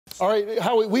All right,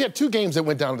 Howie, we had two games that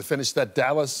went down to finish, that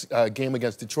Dallas game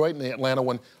against Detroit and the Atlanta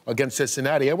one against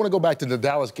Cincinnati. I want to go back to the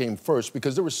Dallas game first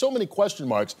because there were so many question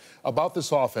marks about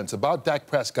this offense, about Dak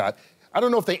Prescott. I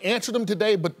don't know if they answered them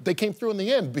today, but they came through in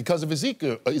the end because of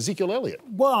Ezekiel Elliott.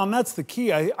 Well, and that's the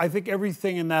key. I think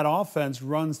everything in that offense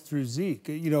runs through Zeke.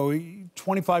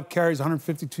 25 carries,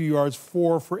 152 yards,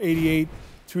 4 for 88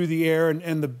 through the air,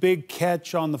 and the big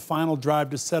catch on the final drive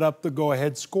to set up the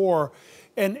go-ahead score.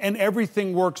 And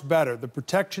everything works better. The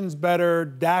protection's better,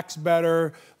 Dak's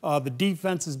better, the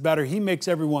defense is better. He makes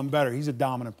everyone better. He's a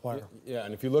dominant player. Yeah,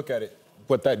 and if you look at it,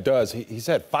 what that does, he's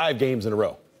had 5 games in a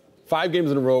row. 5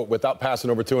 games in a row without passing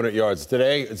over 200 yards.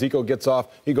 Today, Ezekiel gets off,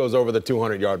 he goes over the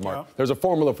 200-yard mark. Yeah. There's a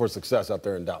formula for success out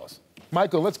there in Dallas.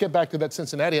 Michael, let's get back to that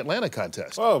Cincinnati-Atlanta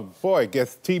contest. Oh, boy, I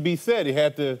guess TB said he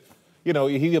had to,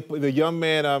 the young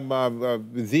man,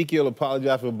 Ezekiel,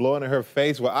 apologized for blowing in her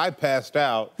face. Well, I passed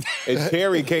out, and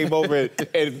Terry came over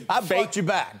and I brought you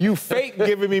back. You fake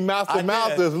giving me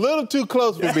mouth-to-mouth. It's a little too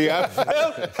close for me. I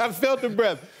felt the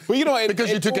breath. But,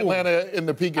 because you took Atlanta in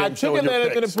the pregame show. I took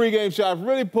Atlanta in the pregame show. I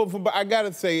really pulled from, but I got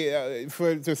to say,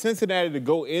 for Cincinnati to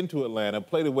go into Atlanta,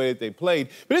 play the way that they played,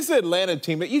 but it's an Atlanta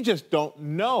team that you just don't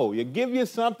know. You give you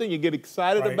something, you get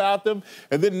excited about them,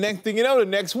 and then next thing you know, the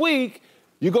next week,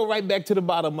 you go right back to the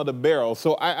bottom of the barrel.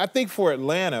 So I think for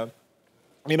Atlanta,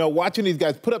 watching these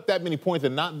guys put up that many points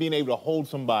and not being able to hold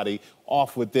somebody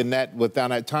off within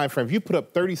that time frame, if you put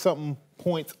up 30-something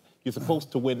points, you're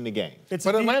supposed to win the game.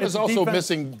 But Atlanta's also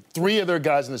missing 3 of their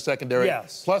guys in the secondary,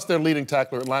 plus their leading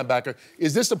tackler at linebacker.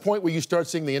 Is this the point where you start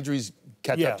seeing the injuries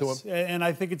catch up to them? Yes, and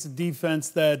I think it's a defense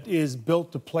that is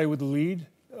built to play with the lead,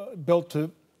 built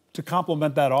to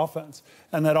complement that offense.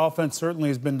 And that offense certainly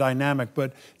has been dynamic,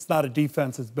 but it's not a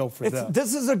defense that's built for them.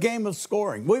 This is a game of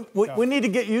scoring. We need to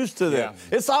get used to this.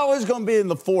 Yeah. It's always going to be in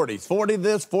the 40s, 40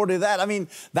 this, 40 that. I mean,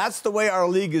 that's the way our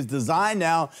league is designed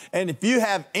now. And if you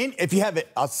have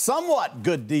a somewhat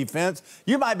good defense,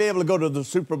 you might be able to go to the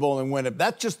Super Bowl and win it.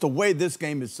 That's just the way this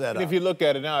game is set up. If you look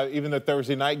at it now, even the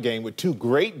Thursday night game with 2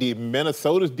 great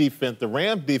Minnesota's defense, the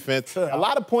Rams defense, a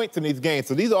lot of points in these games.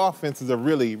 So these offenses are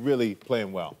really, really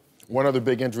playing well. One other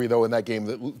big injury, though, in that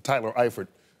game, Tyler Eifert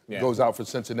goes out for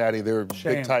Cincinnati. Their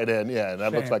big tight end, and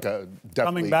that looks like a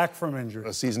definitely coming back from injury,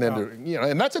 a season ender.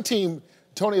 And that's a team,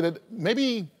 Tony, that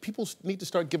maybe people need to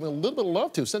start giving a little bit of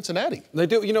love to. Cincinnati. They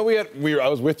do. I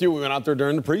was with you. We went out there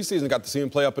during the preseason, got to see them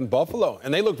play up in Buffalo,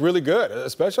 and they looked really good,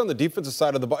 especially on the defensive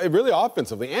side of the ball. Really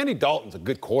offensively. Andy Dalton's a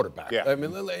good quarterback. Yeah. I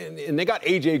mean, and they got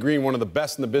A.J. Green, one of the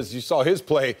best in the business. You saw his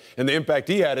play and the impact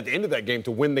he had at the end of that game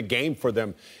to win the game for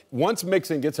them. Once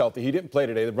Mixon gets healthy, he didn't play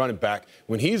today, the running back.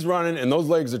 When he's running and those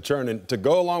legs are churning, to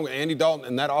go along with Andy Dalton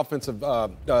and that offensive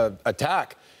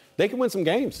attack, they can win some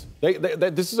games.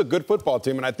 This is a good football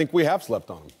team, and I think we have slept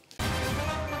on them.